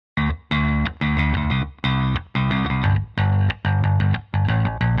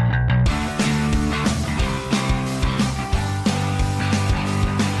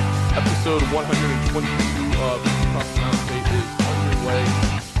episode 122 of Across the Mountain State is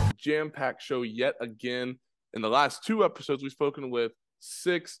underway. Jam-packed show yet again. In the last two episodes, we've spoken with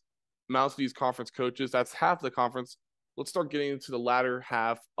 6 Mountain East Conference coaches. That's half the conference. Let's start getting into the latter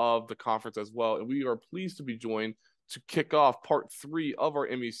half of the conference as well. And we are pleased to be joined to kick off part 3 of our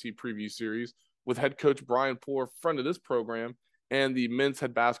MEC preview series with head coach Bryan Poore, friend of this program, and the men's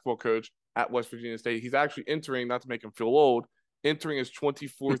head basketball coach at West Virginia State. He's actually entering, not to make him feel old, entering his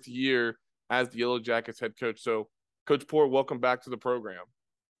 24th year as the Yellow Jackets head coach. So, Coach Poore, welcome back to the program.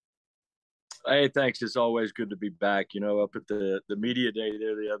 Hey, thanks. It's always good to be back. You know, up at the media day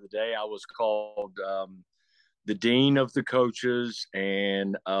there the other day, I was called the dean of the coaches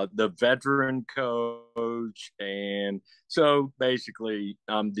and the veteran coach. And so basically,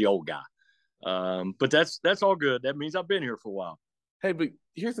 I'm the old guy. But that's all good. That means I've been here for a while. Hey, but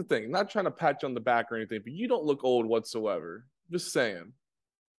here's the thing. I'm not trying to pat you on the back or anything, but you don't look old whatsoever. Just saying.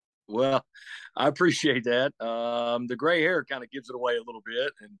 Well, I appreciate that. The gray hair kind of gives it away a little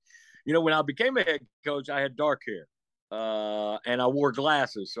bit. And, you know, when I became a head coach, I had dark hair and I wore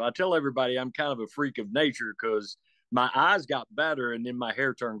glasses. So I tell everybody I'm kind of a freak of nature because my eyes got better and then my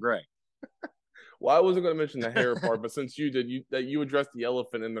hair turned gray. Well, I wasn't going to mention the hair part, but since you did, you addressed the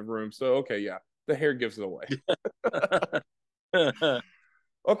elephant in the room. So, okay, yeah, the hair gives it away.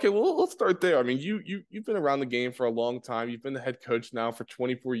 Okay, well, let's start there. I mean, you've been around the game for a long time. You've been the head coach now for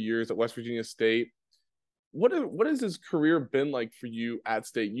 24 years at West Virginia State. What has this career been like for you at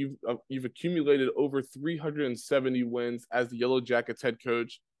State? You've accumulated over 370 wins as the Yellow Jackets head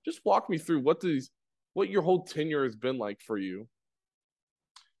coach. Just walk me through what your whole tenure has been like for you.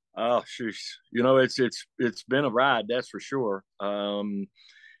 Oh, sheesh. You know, it's been a ride, that's for sure. And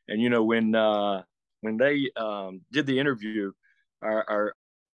you know, when they did the interview,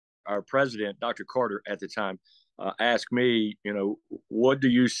 our president, Dr. Carter, at the time, asked me, you know, what do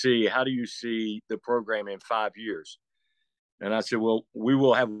you see? How do you see the program in 5 years? And I said, well, we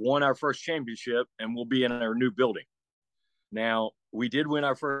will have won our first championship and we'll be in our new building. Now, we did win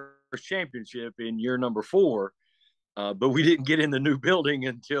our first championship in year number 4, but we didn't get in the new building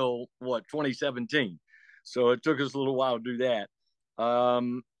until, 2017. So it took us a little while to do that.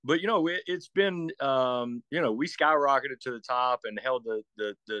 But, you know, it's been, you know, we skyrocketed to the top and held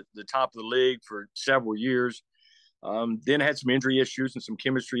the top of the league for several years. Then had some injury issues and some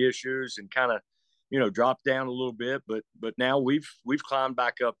chemistry issues and kind of, you know, dropped down a little bit. But now we've climbed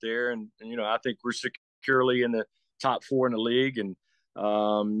back up there. And, you know, I think we're securely in the top 4 in the league. And,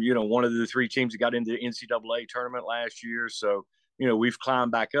 you know, one of the 3 teams that got into the NCAA tournament last year. So, you know, we've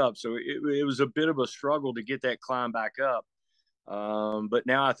climbed back up. So it was a bit of a struggle to get that climb back up. But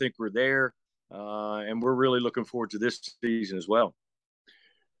now I think we're there, and we're really looking forward to this season as well.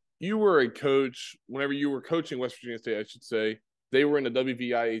 You were a coach whenever you were coaching West Virginia State, I should say. They were in the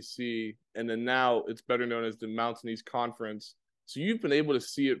WVIAC, and then now it's better known as the Mountain East Conference. So you've been able to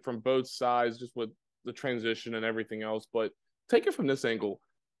see it from both sides, just with the transition and everything else. But take it from this angle.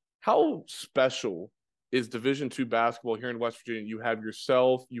 How special is Division II basketball here in West Virginia? You have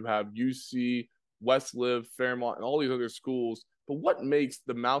yourself, you have UC, Westliv, Fairmont, and all these other schools. But what makes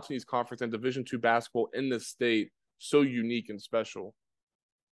the Mountain East Conference and Division II basketball in this state so unique and special?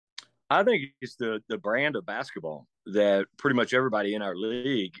 I think it's the brand of basketball that pretty much everybody in our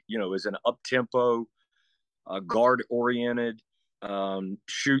league, you know, is an up-tempo, guard-oriented,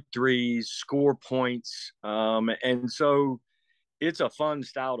 shoot threes, score points. And so it's a fun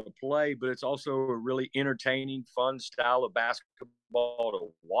style to play, but it's also a really entertaining, fun style of basketball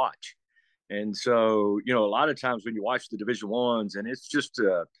to watch. And so, you know, a lot of times when you watch the Division I's and it's just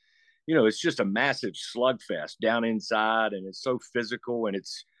a massive slugfest down inside, and it's so physical, and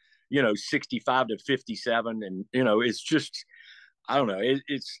it's, you know, 65 to 57. And, you know, it's just, I don't know.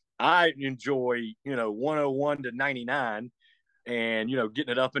 I enjoy, you know, 101 to 99 and, you know,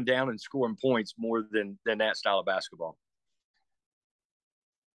 getting it up and down and scoring points more than that style of basketball.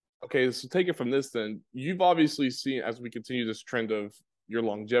 Okay, so take it from this then. You've obviously seen, as we continue this trend of your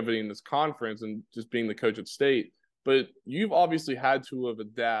longevity in this conference and just being the coach at State, but you've obviously had to have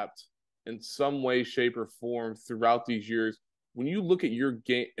adapt in some way, shape, or form throughout these years. When you look at your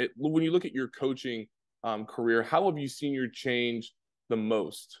game, when you look at your coaching career, how have you seen your change the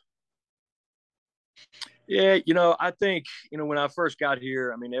most? Yeah, you know, I think, you know, when I first got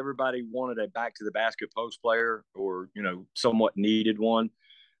here, I mean, everybody wanted a back to the basket post player, or, you know, somewhat needed one.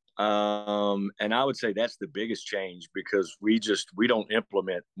 And I would say that's the biggest change, because we don't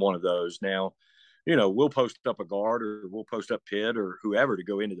implement one of those now. You know, we'll post up a guard, or we'll post up Pitt or whoever to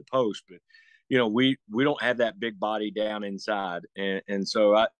go into the post, but, you know, we don't have that big body down inside. And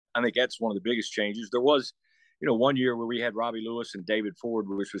so I think that's one of the biggest changes. There was, one year where we had Robbie Lewis and David Ford,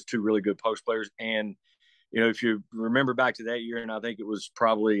 which was two really good post players. And, if you remember back to that year, and I think it was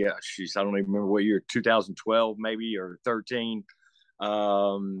probably, I don't even remember what year, 2012 maybe, or 13.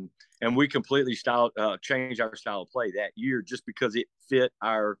 And we completely changed our style of play that year just because it fit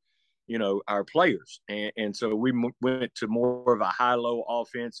our players. And so we went to more of a high-low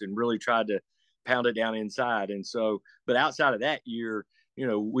offense and really tried to pound it down inside. And so, but outside of that year,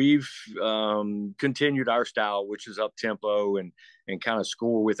 we've continued our style, which is up tempo and kind of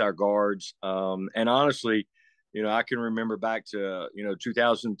score with our guards. And honestly, I can remember back to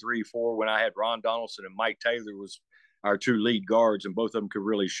 2003-4 when I had Ron Donaldson and Mike Taylor was our two lead guards, and both of them could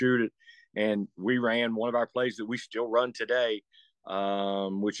really shoot it. And we ran one of our plays that we still run today,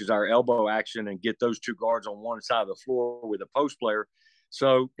 which is our elbow action, and get those two guards on one side of the floor with a post player.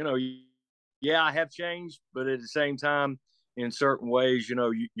 So, yeah, I have changed, but at the same time, in certain ways,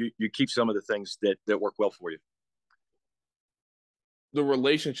 you keep some of the things that work well for you. The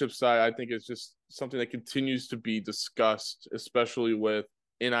relationship side, I think, is just something that continues to be discussed, especially with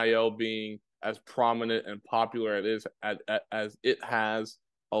NIL being as prominent and popular as it has,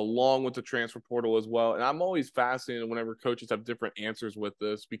 along with the transfer portal as well. And I'm always fascinated whenever coaches have different answers with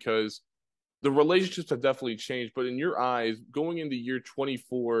this, because the relationships have definitely changed. But in your eyes, going into year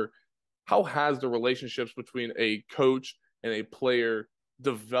 24, how has the relationships between a coach and a player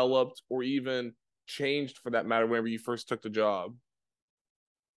developed, or even changed for that matter, whenever you first took the job?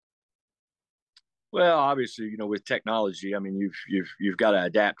 Well, obviously, with technology, I mean, you've got to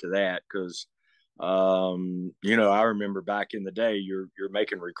adapt to that because, I remember back in the day, you're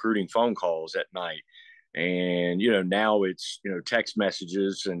making recruiting phone calls at night, and now it's text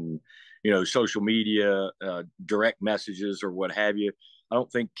messages and social media, direct messages or what have you. I don't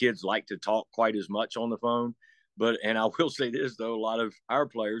think kids like to talk quite as much on the phone, and I will say this though, a lot of our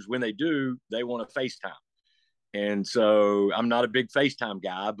players, when they do, they want to FaceTime. And so I'm not a big FaceTime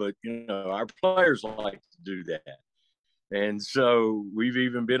guy, but our players like to do that. And so we've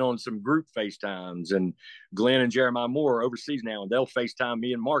even been on some group FaceTimes, and Glenn and Jeremiah Moore are overseas now, and they'll FaceTime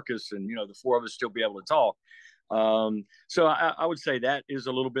me and Marcus, and the four of us still be able to talk. So I would say that is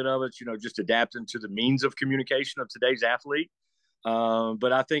a little bit of it, just adapting to the means of communication of today's athlete.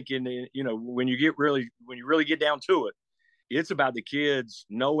 But I think when you really get down to it, it's about the kids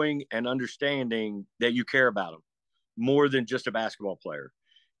knowing and understanding that you care about them more than just a basketball player.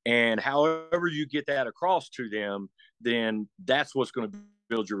 And however you get that across to them, then that's what's going to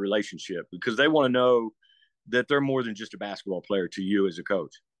build your relationship, because they want to know that they're more than just a basketball player to you as a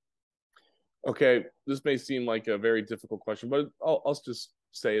coach. Okay, this may seem like a very difficult question, but I'll just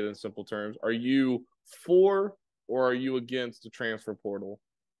say it in simple terms. Are you for or are you against the transfer portal?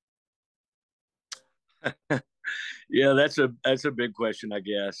 Yeah, that's a big question, I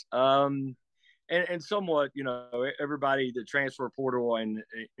guess. And somewhat, everybody, the transfer portal, and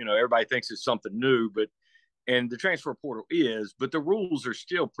everybody thinks it's something new, and the transfer portal but the rules are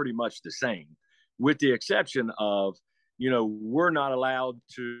still pretty much the same, with the exception of, we're not allowed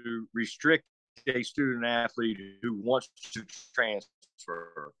to restrict a student athlete who wants to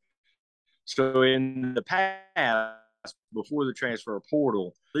transfer. So in the past, before the transfer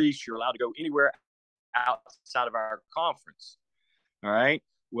portal, at least you're allowed to go anywhere outside of our conference. All right.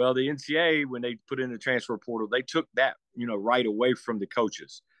 Well, the NCAA, when they put in the transfer portal, they took that, right away from the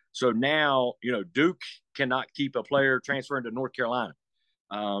coaches. So now, Duke cannot keep a player transferring to North Carolina.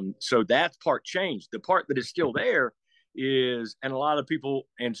 So that part changed. The part that is still there is, and a lot of people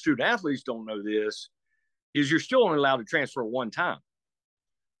and student athletes don't know this, is you're still only allowed to transfer one time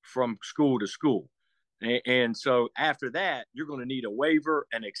from school to school. And so after that, you're going to need a waiver,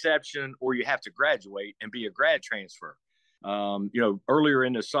 an exception, or you have to graduate and be a grad transfer. Earlier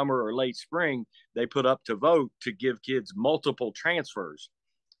in the summer or late spring, they put up to vote to give kids multiple transfers,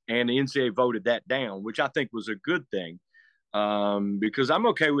 and the NCAA voted that down, which I think was a good thing, because I'm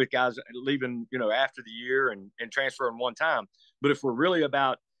okay with guys leaving, after the year and transferring one time. But if we're really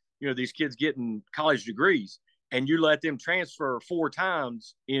about, these kids getting college degrees, and you let them transfer 4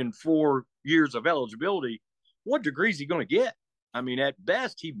 times in 4 years of eligibility, what degree is he going to get? I mean, at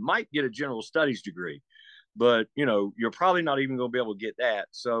best, he might get a general studies degree, but, you're probably not even going to be able to get that.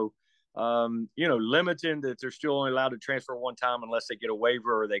 So, limiting that they're still only allowed to transfer one time unless they get a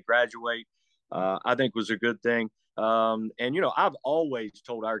waiver or they graduate, I think was a good thing. And, I've always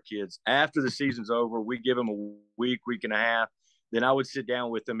told our kids after the season's over, we give them a week and a half, then I would sit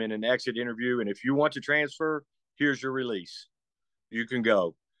down with them in an exit interview. And if you want to transfer, here's your release. You can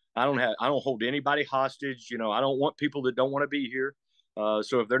go. I don't hold anybody hostage. I don't want people that don't want to be here.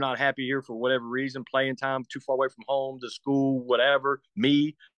 So if they're not happy here for whatever reason, playing time too far away from home, the school, whatever,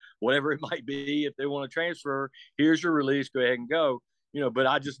 me, whatever it might be. If they want to transfer, here's your release. Go ahead and go. But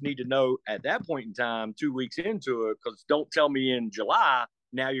I just need to know at that point in time, 2 weeks into it, because don't tell me in July,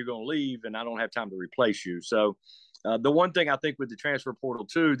 now you're going to leave and I don't have time to replace you. So the one thing I think with the transfer portal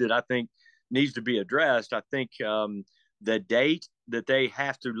too, that I think needs to be addressed, I think the date that they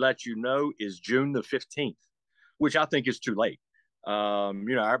have to let you know is June the 15th, which I think is too late.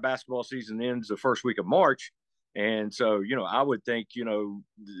 Our basketball season ends the first week of March. And so, I would think,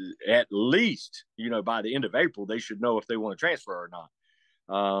 at least, by the end of April, they should know if they want to transfer or not,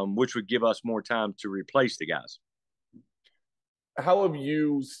 which would give us more time to replace the guys. How have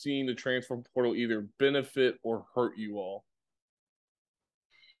you seen the transfer portal either benefit or hurt you all?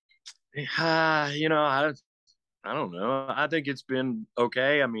 I don't know. I think it's been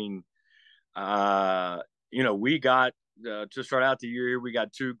okay. I mean, we got to start out the year here, we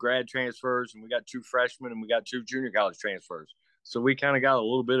got 2 grad transfers and we got 2 freshmen and we got 2 junior college transfers. So we kind of got a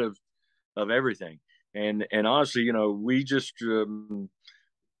little bit of everything. And honestly, we just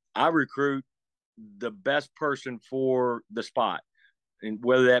I recruit the best person for the spot, and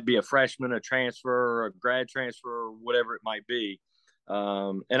whether that be a freshman, a transfer, a grad transfer, or whatever it might be.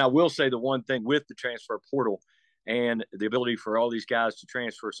 And I will say the one thing with the transfer portal and the ability for all these guys to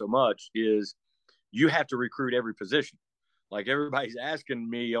transfer so much is you have to recruit every position. Like everybody's asking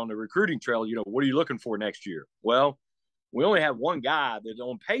me on the recruiting trail, what are you looking for next year? Well, we only have one guy that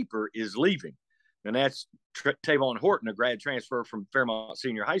on paper is leaving, and that's Tavon Horton, a grad transfer from Fairmont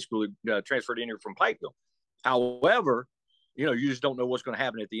Senior High School, transferred in here from Pikeville. However, you just don't know what's going to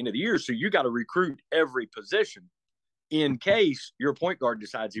happen at the end of the year, so you got to recruit every position in case your point guard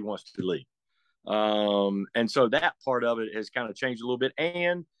decides he wants to leave. And so that part of it has kind of changed a little bit.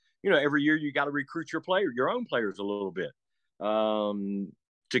 And, every year you got to recruit your own players a little bit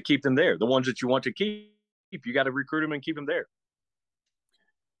to keep them there. The ones that you want to keep, you got to recruit them and keep them there.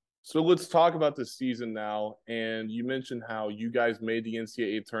 So let's talk about this season now. And you mentioned how you guys made the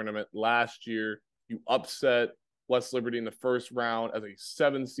NCAA tournament last year. You upset West Liberty in the first round as a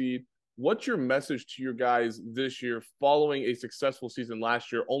 7 seed. What's your message to your guys this year following a successful season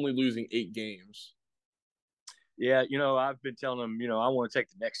last year, only losing 8 games? Yeah, I've been telling them, I want to take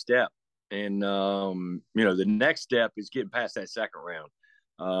the next step. And, the next step is getting past that second round.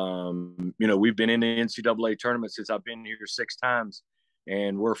 We've been in the NCAA tournament since I've been here 6 times,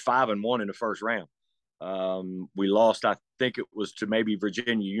 and we're 5-1 in the first round. We lost, I think it was to maybe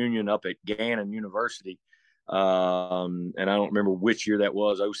Virginia Union up at Gannon University. And I don't remember which year that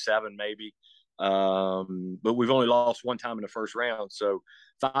was, 07 maybe. But we've only lost 1 time in the first round. So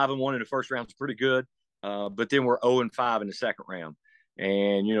 5-1 in the first round is pretty good. But then we're 0-5 in the second round.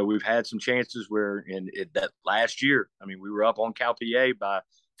 And, we've had some chances where that last year, we were up on Cal PA by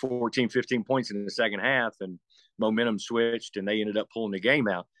 14, 15 points in the second half, and momentum switched and they ended up pulling the game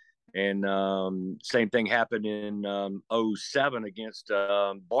out. And same thing happened in 07 against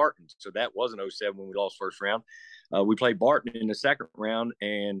Barton. So that wasn't 07 when we lost first round. We played Barton in the second round,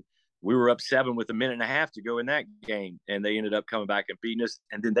 and we were up 7 with 1.5 minutes to go in that game. And they ended up coming back and beating us.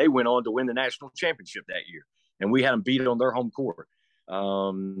 And then they went on to win the national championship that year. And we had them beat on their home court.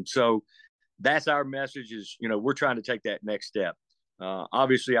 So that's our message is, we're trying to take that next step.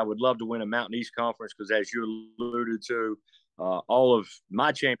 Obviously, I would love to win a Mountain East Conference because, as you alluded to, all of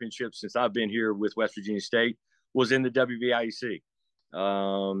my championships since I've been here with West Virginia State was in the WVIEC.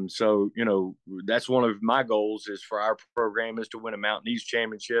 So, that's one of my goals is for our program is to win a Mountain East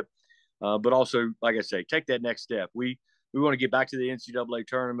championship. But also, like I say, take that next step. We want to get back to the NCAA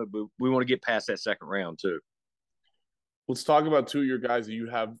tournament, but we want to get past that second round too. Let's talk about 2 of your guys that you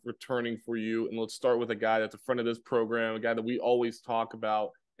have returning for you. And let's start with a guy that's a friend of this program, a guy that we always talk about,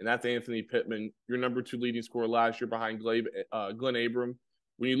 and that's Anthony Pittman, your number 2 leading scorer last year behind Glenn Abram.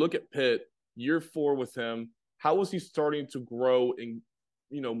 When you look at Pitt, year 4 with him, how was he starting to grow and,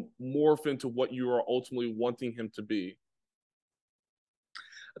 morph into what you are ultimately wanting him to be?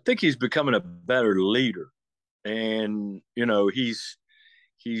 I think he's becoming a better leader. And, he's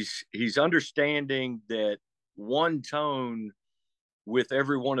understanding that one tone with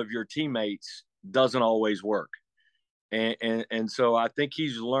every one of your teammates doesn't always work. And so I think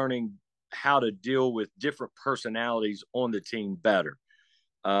he's learning how to deal with different personalities on the team better.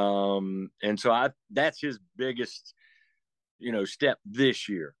 And so that's his biggest, step this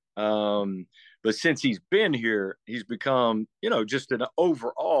year. But since he's been here, he's become, just an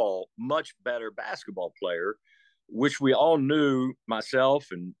overall much better basketball player, which we all knew, myself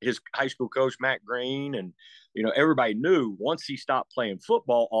and his high school coach, Matt Green, and, everybody knew once he stopped playing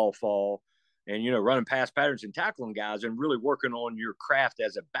football all fall and, running past patterns and tackling guys and really working on your craft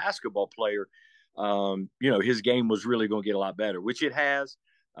as a basketball player, his game was really going to get a lot better, which it has.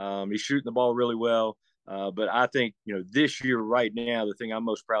 He's shooting the ball really well. But I think, this year right now, the thing I'm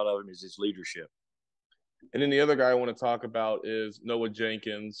most proud of him is his leadership. And then the other guy I want to talk about is Noah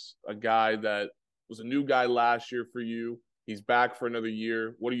Jenkins, a guy that was a new guy last year for you. He's back for another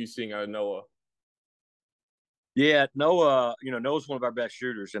year. What are you seeing out of Noah? Yeah, Noah's one of our best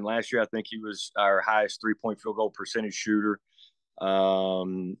shooters. And last year, I think he was our highest 3-point field goal percentage shooter.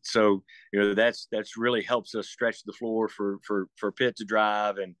 So that's really helps us stretch the floor for Pitt to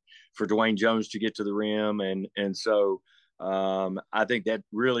drive and for Dwayne Jones to get to the rim, and so I think that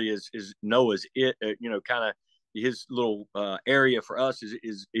really is Noah's kind of his little area for us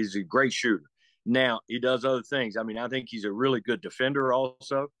is a great shooter. Now he does other things. I mean, I think he's a really good defender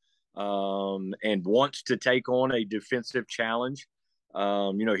also, and wants to take on a defensive challenge.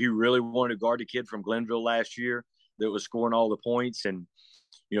 He really wanted to guard a kid from Glenville last year that was scoring all the points, and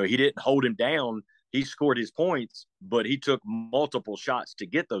he didn't hold him down. He scored his points, but he took multiple shots to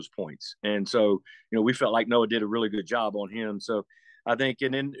get those points, and so we felt like Noah did a really good job on him. So I think,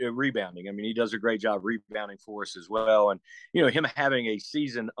 and then rebounding, I mean, he does a great job rebounding for us as well. And him having a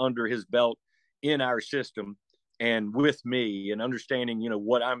season under his belt in our system and with me and understanding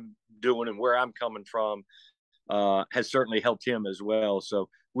what I'm doing and where I'm coming from has certainly helped him as well. So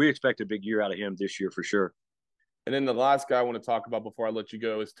we expect a big year out of him this year for sure. And then the last guy I want to talk about before I let you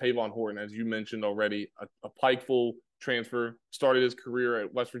go is Tavon Horton, as you mentioned already, a Pikeville transfer, started his career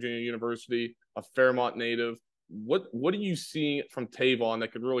at West Virginia University, a Fairmont native. What are you seeing from Tavon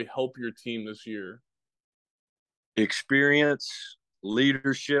that could really help your team this year? Experience,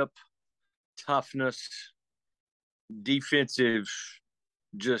 leadership, toughness, defensive,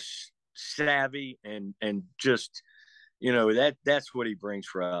 just savvy, and just that's what he brings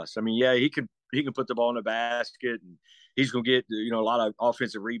for us. I mean, yeah, he can put the ball in the basket, and he's going to get a lot of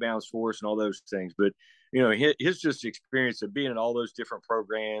offensive rebounds for us and all those things. But his just experience of being in all those different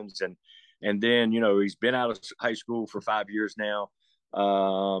programs, and then he's been out of high school for 5 years now,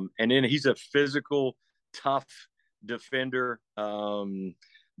 and then he's a physical, tough defender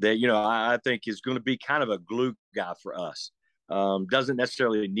that I think is going to be kind of a glue guy for us. Doesn't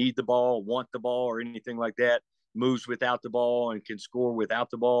necessarily need the ball, want the ball, or anything like that. Moves without the ball and can score without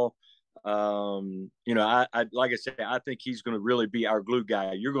the ball. I like I said, I think he's going to really be our glue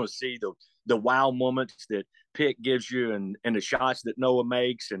guy. You're going to see the wow moments that Pitt gives you, and the shots that Noah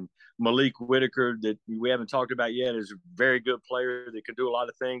makes, and Malik Whitaker that we haven't talked about yet is a very good player that can do a lot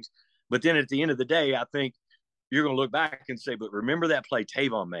of things. But then at the end of the day, I think you're going to look back and say, but remember that play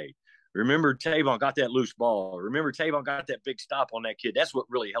Tavon made. Remember Tavon got that loose ball. Remember Tavon got that big stop on that kid. That's what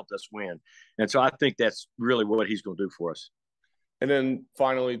really helped us win. And so I think that's really what he's going to do for us. And then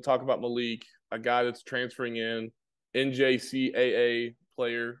finally, talk about Malik, a guy that's transferring in, NJCAA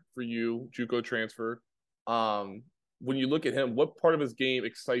player for you, JUCO transfer. When you look at him, what part of his game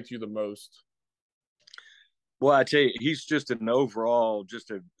excites you the most? Well, I tell you, he's just an overall,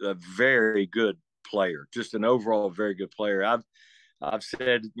 just a very good player, just an overall very good player. I've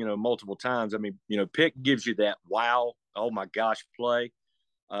said, multiple times, I mean, Pitt gives you that wow, oh my gosh play.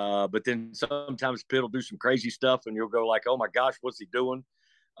 But then sometimes Pitt will do some crazy stuff and you'll go like, oh my gosh, what's he doing?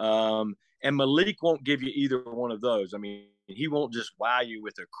 And Malik won't give you either one of those. I mean, he won't just wow you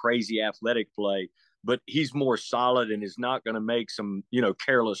with a crazy athletic play, but he's more solid and is not going to make some,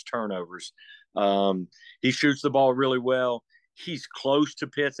 careless turnovers. He shoots the ball really well. He's close to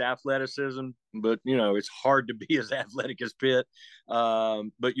Pitt's athleticism, but it's hard to be as athletic as Pitt.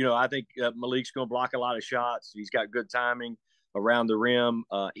 But I think Malik's going to block a lot of shots. He's got good timing around the rim.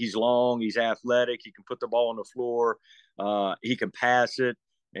 He's long. He's athletic. He can put the ball on the floor. He can pass it,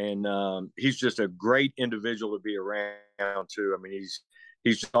 and he's just a great individual to be around too. I mean,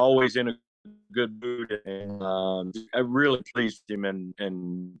 he's always in a good mood, and I really pleased him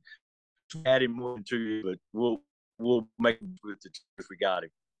and add him more to you, but we'll make it with the team if we got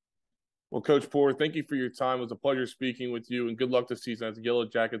him. Well, Coach Poore, thank you for your time. It was a pleasure speaking with you, and good luck this season as the Yellow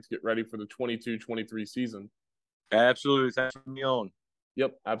Jackets get ready for the 22-23 season. Absolutely. Thanks for me on.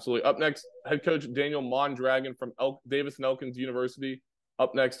 Yep, absolutely. Up next, head coach Daniel Mondragon from Davis and Elkins University.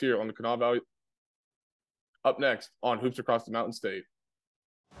 Up next here on the Kanawha Valley. Up next on Hoops Across the Mountain State.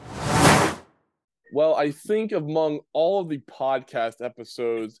 Well, I think among all of the podcast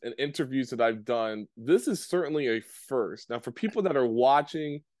episodes and interviews that I've done, this is certainly a first. Now, for people that are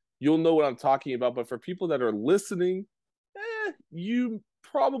watching, you'll know what I'm talking about. But for people that are listening, you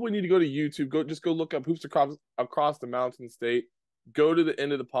probably need to go to YouTube. Go look up Hoops Across the Mountain State. Go to the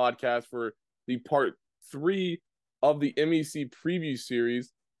end of the podcast for the part 3 of the MEC preview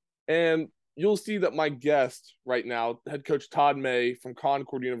series. And you'll see that my guest right now, head coach Todd May from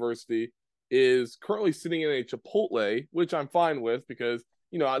Concord University, is currently sitting in a Chipotle, which I'm fine with because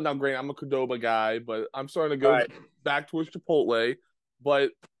now granted, I'm a Qdoba guy, but I'm starting to go Right. back towards Chipotle.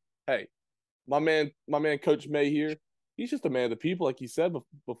 But hey, my man, Coach May here, he's just a man of the people, like he said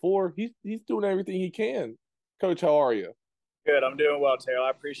before. He's doing everything he can. Coach, how are you? Good. I'm doing well, Taylor.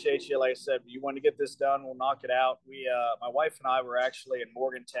 I appreciate you. Like I said, you want to get this done, we'll knock it out. My wife and I were actually in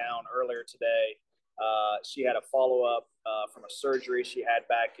Morgantown earlier today. She had a follow up from a surgery she had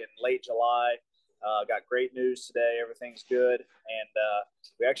back in late July. Got great news today. Everything's good. And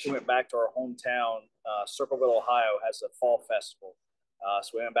we actually went back to our hometown. Circleville, Ohio has a fall festival.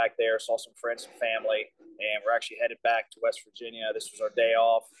 So we went back there, saw some friends and family, and we're actually headed back to West Virginia. This was our day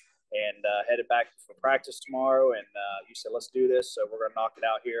off, and headed back for practice tomorrow. And you said, let's do this. So we're going to knock it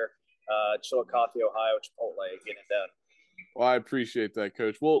out here. Chillicothe, Ohio, Chipotle, getting it done. Well, I appreciate that,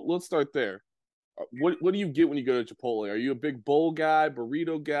 Coach. Well, let's start there. What do you get when you go to Chipotle? Are you a big bowl guy,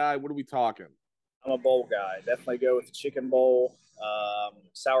 burrito guy? What are we talking? I'm a bowl guy. Definitely go with the chicken bowl,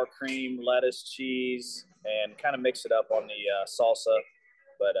 sour cream, lettuce, cheese, and kind of mix it up on the salsa.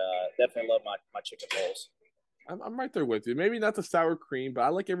 But definitely love my chicken bowls. I'm right there with you. Maybe not the sour cream, but I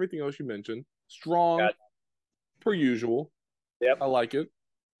like everything else you mentioned. Strong, per usual. Yep. I like it.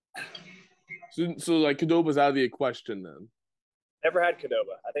 So like Qdoba's out of the question then. Never had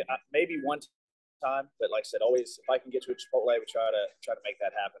Qdoba. I think maybe one time, but like I said, always if I can get to a Chipotle, we try to make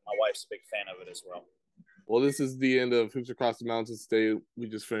that happen. My wife's a big fan of it as well. Well, this is the end of Hoops Across the Mountains Today. We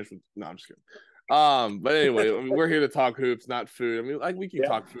just finished with no, I'm just kidding. But anyway, I mean, we're here to talk hoops, not food. I mean, like we can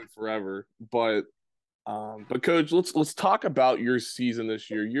talk food forever, but Coach, let's talk about your season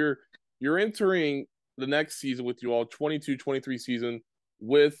this year. You're entering the next season with you all 22-23 season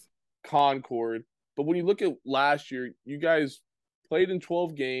with Concord. But when you look at last year, you guys played in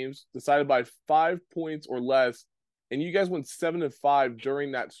 12 games, decided by 5 points or less, and you guys went 7-5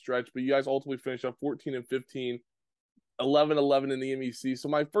 during that stretch, but you guys ultimately finished up 14-15, 11-11 in the MEC. So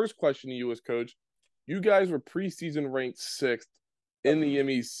my first question to you is, Coach, you guys were preseason ranked 6th in the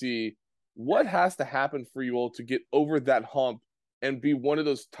MEC. What has to happen for you all to get over that hump and be one of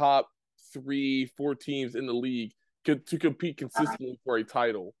those top 3-4 teams in the league to compete consistently for a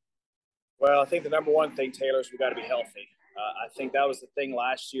title? Well, I think the number one thing, Taylor, is we got to be healthy. I think that was the thing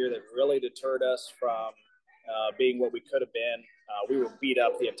last year that really deterred us from being what we could have been. We were beat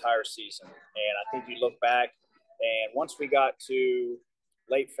up the entire season. And I think you look back, and once we got to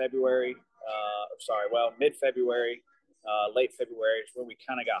mid-February, late February is when we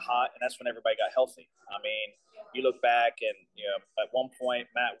kind of got hot, and that's when everybody got healthy. I mean, you look back, and at one point,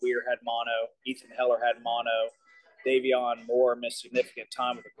 Matt Weir had mono, Ethan Heller had mono, Davion Moore missed significant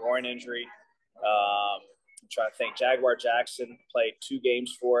time with a groin injury. I'm trying to think. Jaguar Jackson played 2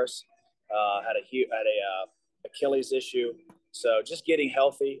 games for us. Had a Achilles issue. So just getting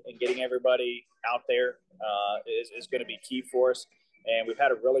healthy and getting everybody out there is going to be key for us. And we've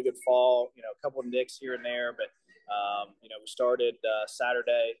had a really good fall. A couple of nicks here and there, but we started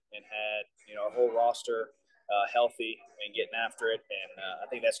Saturday and had our whole roster healthy and getting after it. And I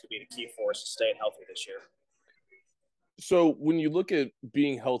think that's going to be the key for us to staying healthy this year. So when you look at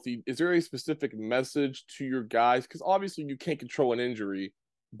being healthy, is there a specific message to your guys? Because obviously you can't control an injury,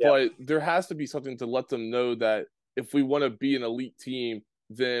 but there has to be something to let them know that if we want to be an elite team,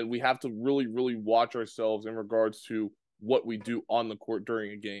 then we have to really, really watch ourselves in regards to what we do on the court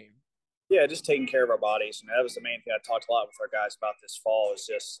during a game. Yeah, just taking care of our bodies. And that was the main thing I talked a lot with our guys about this fall is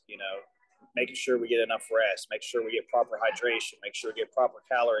just, making sure we get enough rest, make sure we get proper hydration, make sure we get proper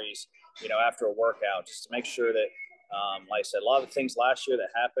calories, after a workout, just to make sure that, like I said, a lot of the things last year that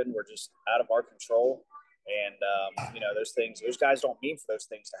happened were just out of our control. And, those guys don't mean for those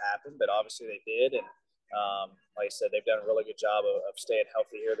things to happen, but obviously they did. And like I said, they've done a really good job of staying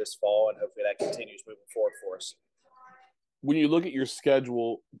healthy here this fall, and hopefully that continues moving forward for us. When you look at your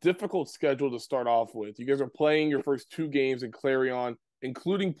schedule, difficult schedule to start off with. You guys are playing your first 2 games in Clarion,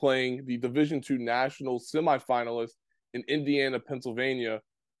 including playing the Division II National semifinalist in Indiana, Pennsylvania.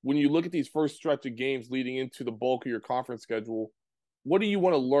 When you look at these first stretch of games leading into the bulk of your conference schedule, what do you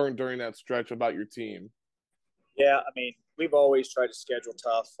want to learn during that stretch about your team? Yeah, I mean, we've always tried to schedule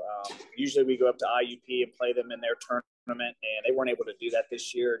tough. Usually we go up to IUP and play them in their tournament, and they weren't able to do that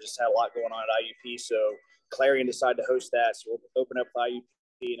this year. Just had a lot going on at IUP, so Clarion decided to host that. So we'll open up the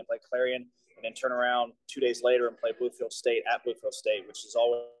IUP and play Clarion, and then turn around 2 days later and play Bluefield State at Bluefield State, which is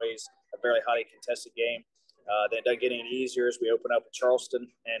always a very highly contested game. Then it doesn't get any easier as we open up at Charleston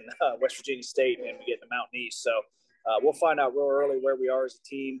and West Virginia State, and we get in the Mountain East. So we'll find out real early where we are as a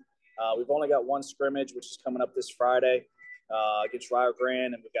team. We've only got 1 scrimmage, which is coming up this Friday against Rio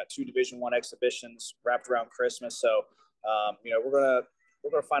Grande, and we've got 2 Division I exhibitions wrapped around Christmas. So, we're going to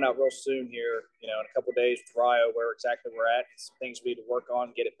we're going to find out real soon here, in a couple of days with Rio where exactly we're at, some things we need to work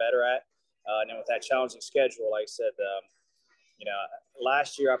on, get it better at. And then with that challenging schedule, like I said,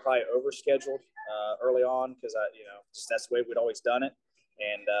 last year I probably overscheduled early on because just that's the way we'd always done it.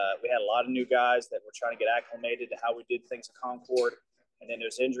 And we had a lot of new guys that were trying to get acclimated to how we did things at Concord. And then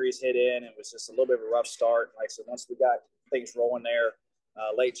those injuries hit in. It was just a little bit of a rough start. Like I said, once we got things rolling there,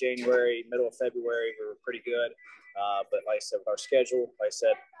 late January, middle of February, we were pretty good. But like I said, with our schedule, like I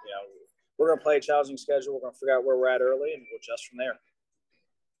said, we're going to play a challenging schedule. We're going to figure out where we're at early, and we'll adjust from there.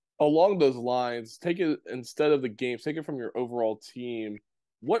 Along those lines, take it instead of the games, take it from your overall team.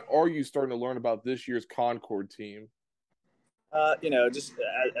 What are you starting to learn about this year's Concord team? Just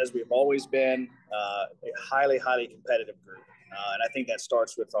as we've always been, a highly, highly competitive group. And I think that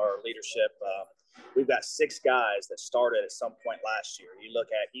starts with our leadership. We've got 6 guys that started at some point last year. You look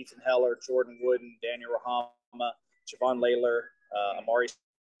at Ethan Heller, Jordan Wooden, Daniel Rahama, Javon Layler, Amari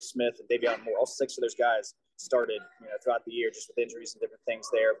Smith, and Davion Moore. All 6 of those guys started, throughout the year just with injuries and different things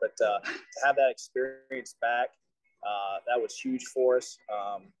there. But to have that experience back, that was huge for us.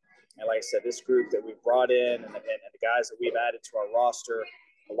 And like I said, this group that we've brought in and the guys that we've added to our roster,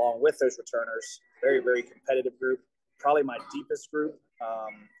 along with those returners, very, very competitive group. Probably my deepest group.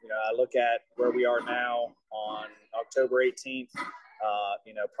 I look at where we are now on October 18th,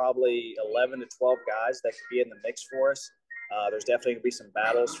 probably 11 to 12 guys that could be in the mix for us. There's definitely going to be some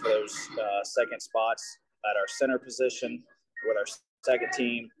battles for those second spots at our center position with our second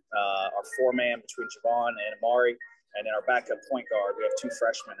team, our 4-man between Javon and Amari, and then our backup point guard. We have 2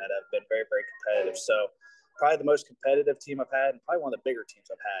 freshmen that have been very, very competitive. So probably the most competitive team I've had, and probably one of the bigger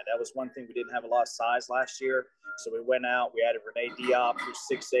teams I've had. That was one thing. We didn't have a lot of size last year. So we went out, we added Renee Diop, who's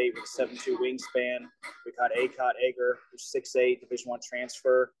 6'8", with a 7'2" wingspan. We caught Akot Egger, who's 6'8", Division I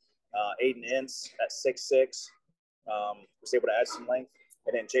transfer. Aiden Ince at 6'6", was able to add some length.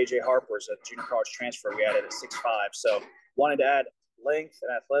 And then J.J. Harper's a junior college transfer we added at 6'5". So wanted to add length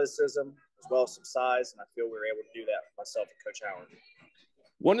and athleticism as well as some size, and I feel we were able to do that with myself and Coach Howard.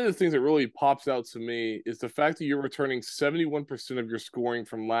 One of the things that really pops out to me is the fact that you're returning 71% of your scoring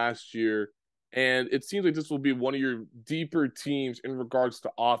from last year. And it seems like this will be one of your deeper teams in regards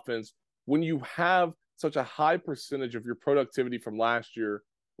to offense. When you have such a high percentage of your productivity from last year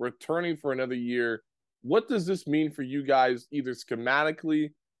returning for another year, what does this mean for you guys, either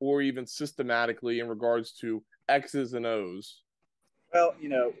schematically or even systematically, in regards to X's and O's? Well,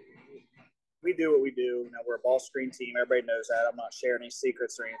 we do what we do. We're a ball screen team. Everybody knows that. I'm not sharing any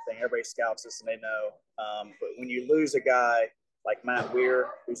secrets or anything. Everybody scouts us and they know. But when you lose a guy like Matt Weir,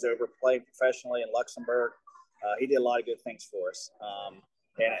 who's over playing professionally in Luxembourg, he did a lot of good things for us.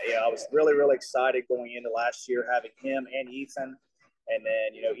 I was really, really excited going into last year, having him and Ethan. And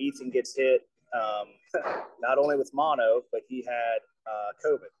then, Ethan gets hit not only with mono, but he had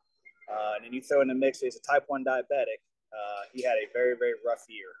COVID. And then you throw in the mix, he's a type 1 diabetic. He had a very, very rough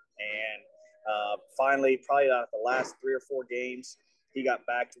year. And finally, probably out of the last 3 or 4 games, he got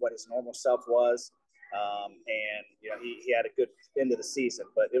back to what his normal self was. He had a good end of the season,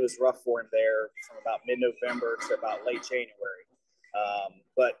 but it was rough for him there from about mid-November to about late January.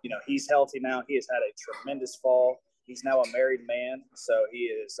 But he's healthy now. He has had a tremendous fall. He's now a married man, so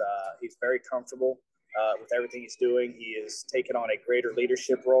he's very comfortable with everything he's doing. He is taking on a greater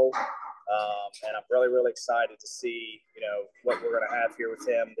leadership role. And I'm really, really excited to see, what we're going to have here with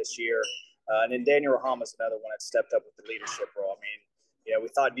him this year. And then Daniel Rahama is another one that stepped up with the leadership role. I mean, we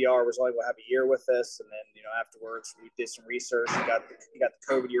thought DR was only going to have a year with us. And then, afterwards we did some research. He got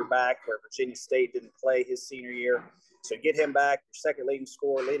the COVID year back where Virginia State didn't play his senior year. So get him back, your second leading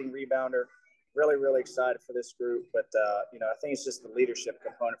scorer, leading rebounder. Really, really excited for this group. But, I think it's just the leadership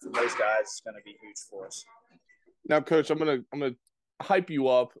component for those guys is going to be huge for us. Now, Coach, I'm gonna hype you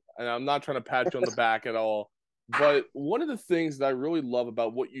up, and I'm not trying to pat you on the back at all. But one of the things that I really love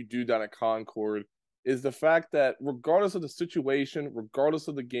about what you do down at Concord is the fact that regardless of the situation, regardless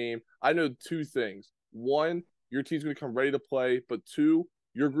of the game, I know 2 things. 1, your team's going to come ready to play. But 2,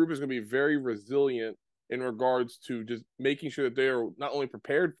 your group is going to be very resilient in regards to just making sure that they are not only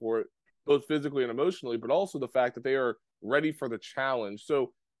prepared for it, both physically and emotionally, but also the fact that they are ready for the challenge.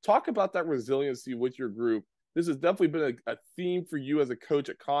 So talk about that resiliency with your group. This has definitely been a theme for you as a coach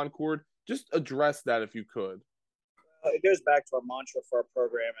at Concord. Just address that if you could. It goes back to our mantra for our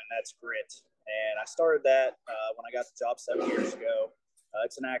program, and that's grit. And I started that when I got the job 7 years ago.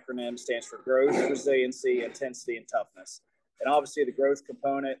 It's an acronym, stands for growth, resiliency, intensity, and toughness. And obviously the growth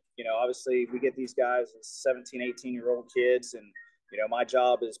component, obviously we get these guys as 17, 18-year-old kids. And, my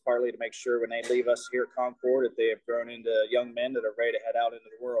job is partly to make sure when they leave us here at Concord that they have grown into young men that are ready to head out into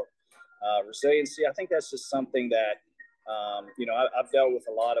the world. Resiliency, I think that's just something that, I've dealt with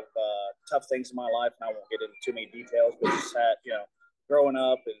a lot of tough things in my life, and I won't get into too many details, but just had, growing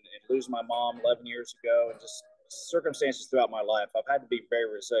up and losing my mom 11 years ago, and just circumstances throughout my life, I've had to be very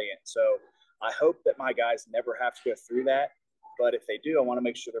resilient. So I hope that my guys never have to go through that. But if they do, I want to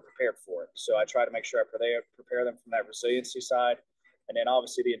make sure they're prepared for it. So I try to make sure I prepare them from that resiliency side. And then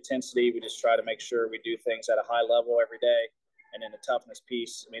obviously the intensity, we just try to make sure we do things at a high level every day. And then the toughness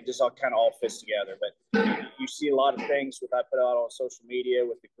piece, I mean, this all kind of all fits together. But you see a lot of things with I put out on social media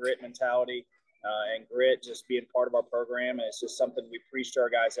with the grit mentality and grit just being part of our program. And it's just something we preach to our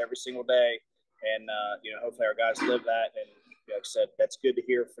guys every single day. And, hopefully our guys live that. And like I said, that's good to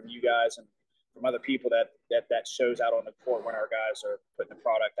hear from you guys and from other people that shows out on the court when our guys are putting the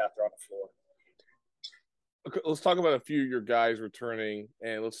product out there on the floor. Okay, let's talk about a few of your guys returning,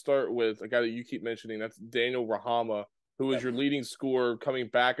 and let's start with a guy that you keep mentioning. That's Daniel Rahama, who is your leading scorer coming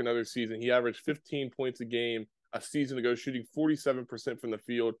back another season. He averaged 15 points a game a season ago, shooting 47% from the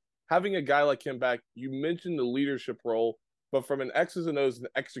field. Having a guy like him back, you mentioned the leadership role, but from an X's and O's and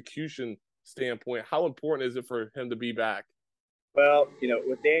execution standpoint, how important is it for him to be back? Well,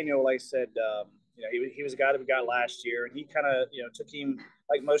 with Daniel, like I said, he was a guy that we got last year, and he kind of, took him,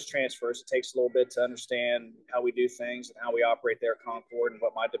 like most transfers, it takes a little bit to understand how we do things and how we operate there at Concord and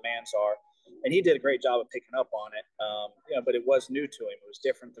what my demands are. And he did a great job of picking up on it, but it was new to him. It was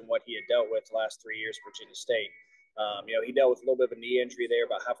different than what he had dealt with the last 3 years at Virginia State. He dealt with a little bit of a knee injury there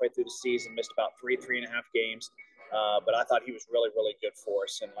about halfway through the season, missed about three and a half games. But I thought he was really, really good for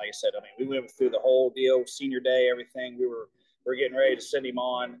us. And like I said, I mean, we went through the whole deal, senior day, everything. We're getting ready to send him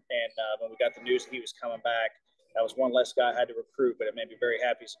on. And when we got the news that he was coming back, that was one less guy I had to recruit, but it made me very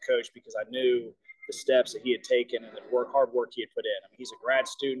happy as a coach because I knew the steps that he had taken and the hard work he had put in. I mean, he's a grad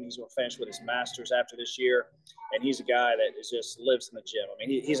student. He's going to finish with his master's after this year. And he's a guy that just lives in the gym. I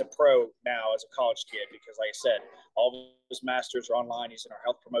mean, he's a pro now as a college kid because, like I said, all of his masters are online. He's in our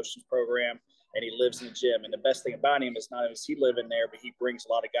health promotions program, and he lives in the gym. And the best thing about him is not only does he live in there, but he brings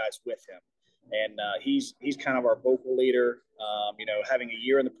a lot of guys with him. And he's kind of our vocal leader, having a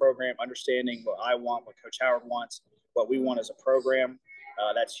year in the program, understanding what I want, what Coach Howard wants, what we want as a program.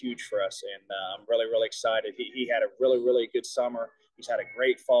 That's huge for us. And I'm really, really excited. He had a really, really good summer. He's had a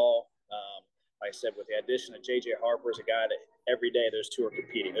great fall. Like I said, with the addition of J.J. Harper is a guy that every day those two are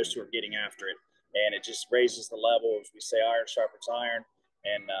competing. Those two are getting after it. And it just raises the level. As we say, iron sharpens iron.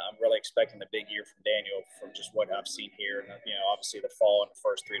 And I'm really expecting a big year from Daniel from just what I've seen here. And, obviously the fall in the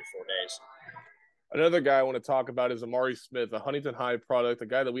first 3 to 4 days. Another guy I want to talk about is Amari Smith, a Huntington High product, a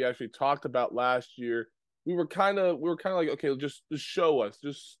guy that we actually talked about last year. We were kind of like, okay, just show us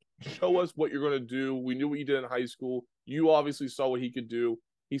what you're going to do. We knew what you did in high school. You obviously saw what he could do.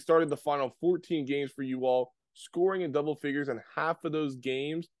 He started the final 14 games for you all, scoring in double figures in half of those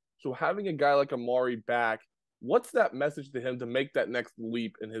games. So having a guy like Amari back, what's that message to him to make that next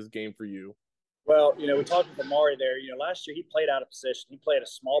leap in his game for you? Well, we talked with Amari there. Last year he played out of position. He played a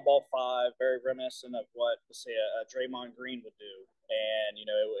small ball 5, very reminiscent of what, let's say, a Draymond Green would do. And,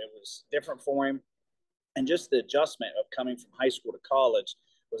 it was different for him. And just the adjustment of coming from high school to college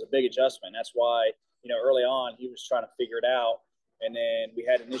was a big adjustment. That's why, early on he was trying to figure it out. And then we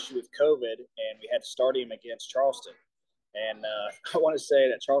had an issue with COVID, and we had to start him against Charleston. And I want to say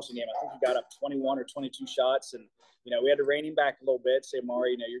that Charleston game, I think he got up 21 or 22 shots. And, we had to rein him back a little bit, say,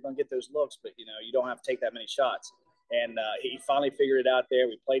 Maury, you're going to get those looks, but, you don't have to take that many shots. And he finally figured it out there.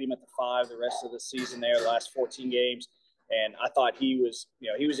 We played him at the 5 the rest of the season there, the last 14 games. And I thought he was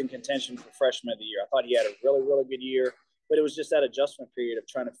in contention for freshman of the year. I thought he had a really, really good year, but it was just that adjustment period of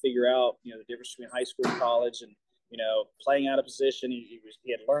trying to figure out, the difference between high school and college and, playing out of position. He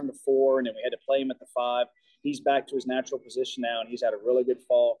had learned the 4, and then we had to play him at the 5. He's back to his natural position now, and he's had a really good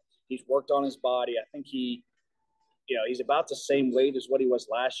fall. He's worked on his body. I think he's about the same weight as what he was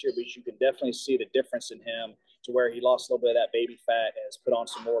last year, but you can definitely see the difference in him to where he lost a little bit of that baby fat and has put on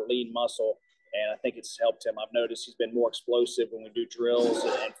some more lean muscle. And I think it's helped him. I've noticed he's been more explosive when we do drills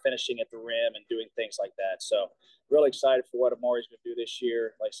and finishing at the rim and doing things like that. So really excited for what Amari's going to do this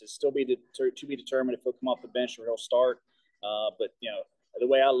year. Like I said, still to be determined if he'll come off the bench or he'll start. But, the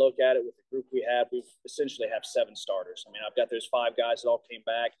way I look at it with the group we essentially have 7 starters. I mean, I've got those 5 guys that all came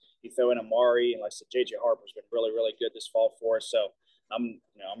back. You throw in Amari, and like I said, J.J. Harper's been really, really good this fall for us. So I'm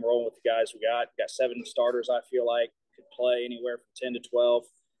rolling with the guys we got. Got 7 starters I feel like could play anywhere from 10 to 12.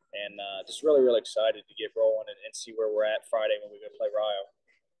 And just really, really excited to get rolling and see where we're at Friday when we go play Rio.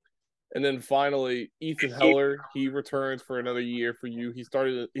 And then finally, Ethan Heller, he returns for another year for you. He's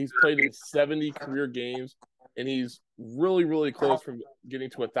played in 70 career games, and he's really, really close from getting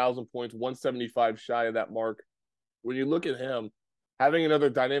to 1,000 points, 175 shy of that mark. When you look at him, having another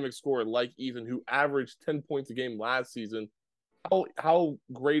dynamic scorer like Ethan, who averaged 10 points a game last season, how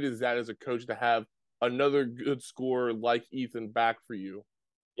great is that as a coach to have another good scorer like Ethan back for you?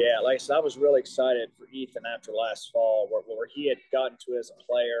 Yeah, like I said, I was really excited for Ethan after last fall, where he had gotten to as a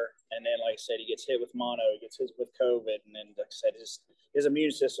player, and then, like I said, he gets hit with mono, he gets hit with COVID, and then, like I said, his immune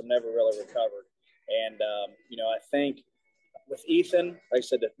system never really recovered. And I think with Ethan, like I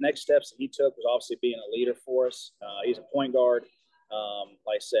said, the next steps that he took was obviously being a leader for us. He's a point guard.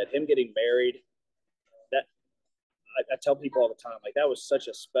 Like I said, him getting married, that I tell people all the time, like that was such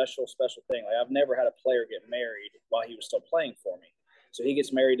a special thing. Like I've never had a player get married while he was still playing for me. So he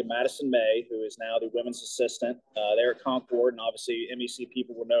gets married to Madison May, who is now the women's assistant there at Concord. And obviously MEC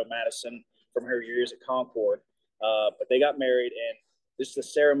people will know Madison from her years at Concord. But they got married, and this is the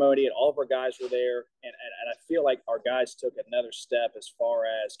ceremony, and all of our guys were there. And I feel like our guys took another step as far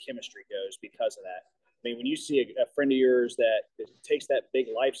as chemistry goes because of that. I mean, when you see a friend of yours that takes that big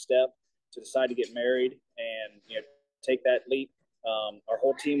life step to decide to get married and take that leap, our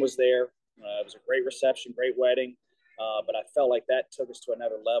whole team was there. It was a great reception, great wedding. But I felt like that took us to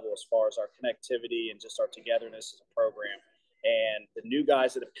another level as far as our connectivity and just our togetherness as a program. And the new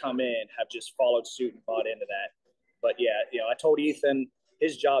guys that have come in have just followed suit and bought into that. But yeah, I told Ethan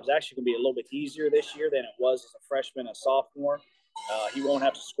his job's actually going to be a little bit easier this year than it was as a freshman and sophomore. He won't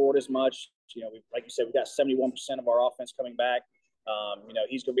have to score as much. Like you said, we got 71% of our offense coming back.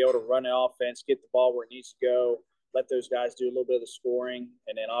 He's going to be able to run the offense, get the ball where it needs to go, let those guys do a little bit of the scoring.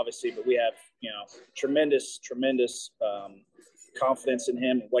 And then obviously, but we have, tremendous confidence in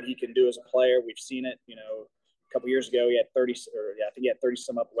him and what he can do as a player. We've seen it, a couple years ago, he had 30, I think he had 30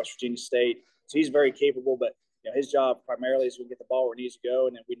 some up at West Virginia State. So he's very capable, but his job primarily is to get the ball where it needs to go.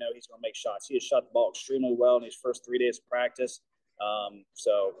 And then we know he's going to make shots. He has shot the ball extremely well in his first 3 days of practice.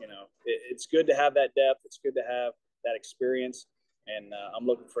 It's good to have that depth. It's good to have that experience. And I'm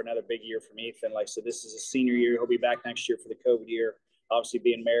looking for another big year from Ethan. Like I said, this is a senior year. He'll be back next year for the COVID year. Obviously,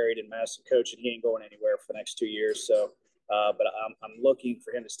 being married and Madison coaching, he ain't going anywhere for the next 2 years. So, but I'm looking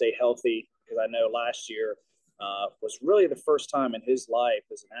for him to stay healthy because I know last year was really the first time in his life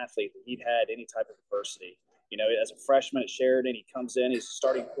as an athlete that he'd had any type of adversity. As a freshman at Sheridan, he comes in, he's a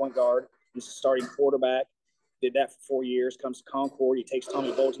starting point guard, he's a starting quarterback, did that for 4 years, comes to Concord, he takes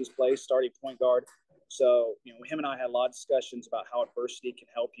Tommy Bolte's place, starting point guard. So, him and I had a lot of discussions about how adversity can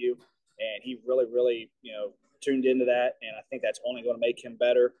help you. And he really, tuned into that. And I think that's only going to make him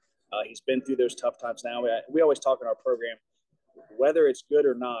better. He's been through those tough times now. We always talk in our program, whether it's good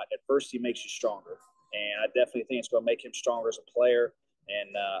or not, adversity makes you stronger. And I definitely think it's going to make him stronger as a player.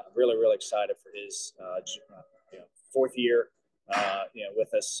 And really excited for his 4th year,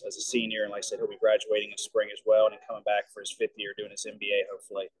 with us as a senior. And like I said, he'll be graduating in spring as well and coming back for his 5th year doing his MBA,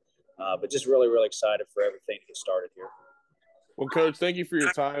 hopefully. But just really excited for everything to get started here. Well, Coach, thank you for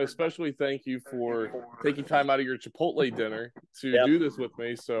your time. Especially thank you for taking time out of your Chipotle dinner to do this with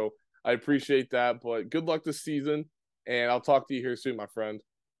me. So I appreciate that. But good luck this season, and I'll talk to you here soon, my friend.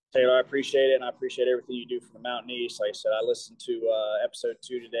 Taylor, I appreciate it, and I appreciate everything you do for the Mountain East. Like I said, I listened to episode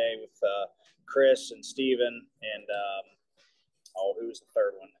 2 today with Chris and Steven and who was the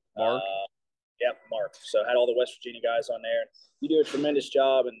third one? Mark. Mark. So I had all the West Virginia guys on there. You do a tremendous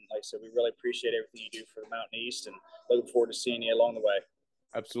job, and like I said, we really appreciate everything you do for the Mountain East, and looking forward to seeing you along the way.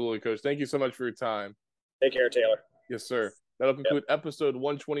 Absolutely, Coach. Thank you so much for your time. Take care, Taylor. Yes, sir. That'll conclude episode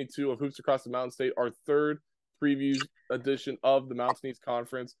 122 of Hoops Across the Mountain State, our 3rd preview edition of the Mountain East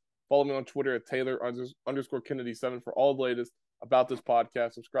Conference. Follow me on Twitter at Taylor_Kennedy7 for all the latest about this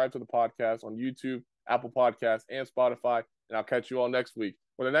podcast. Subscribe to the podcast on YouTube, Apple Podcasts, and Spotify, and I'll catch you all next week,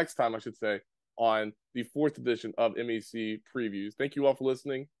 or the next time, I should say, on the 4th edition of MEC Previews. Thank you all for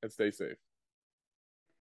listening, and stay safe.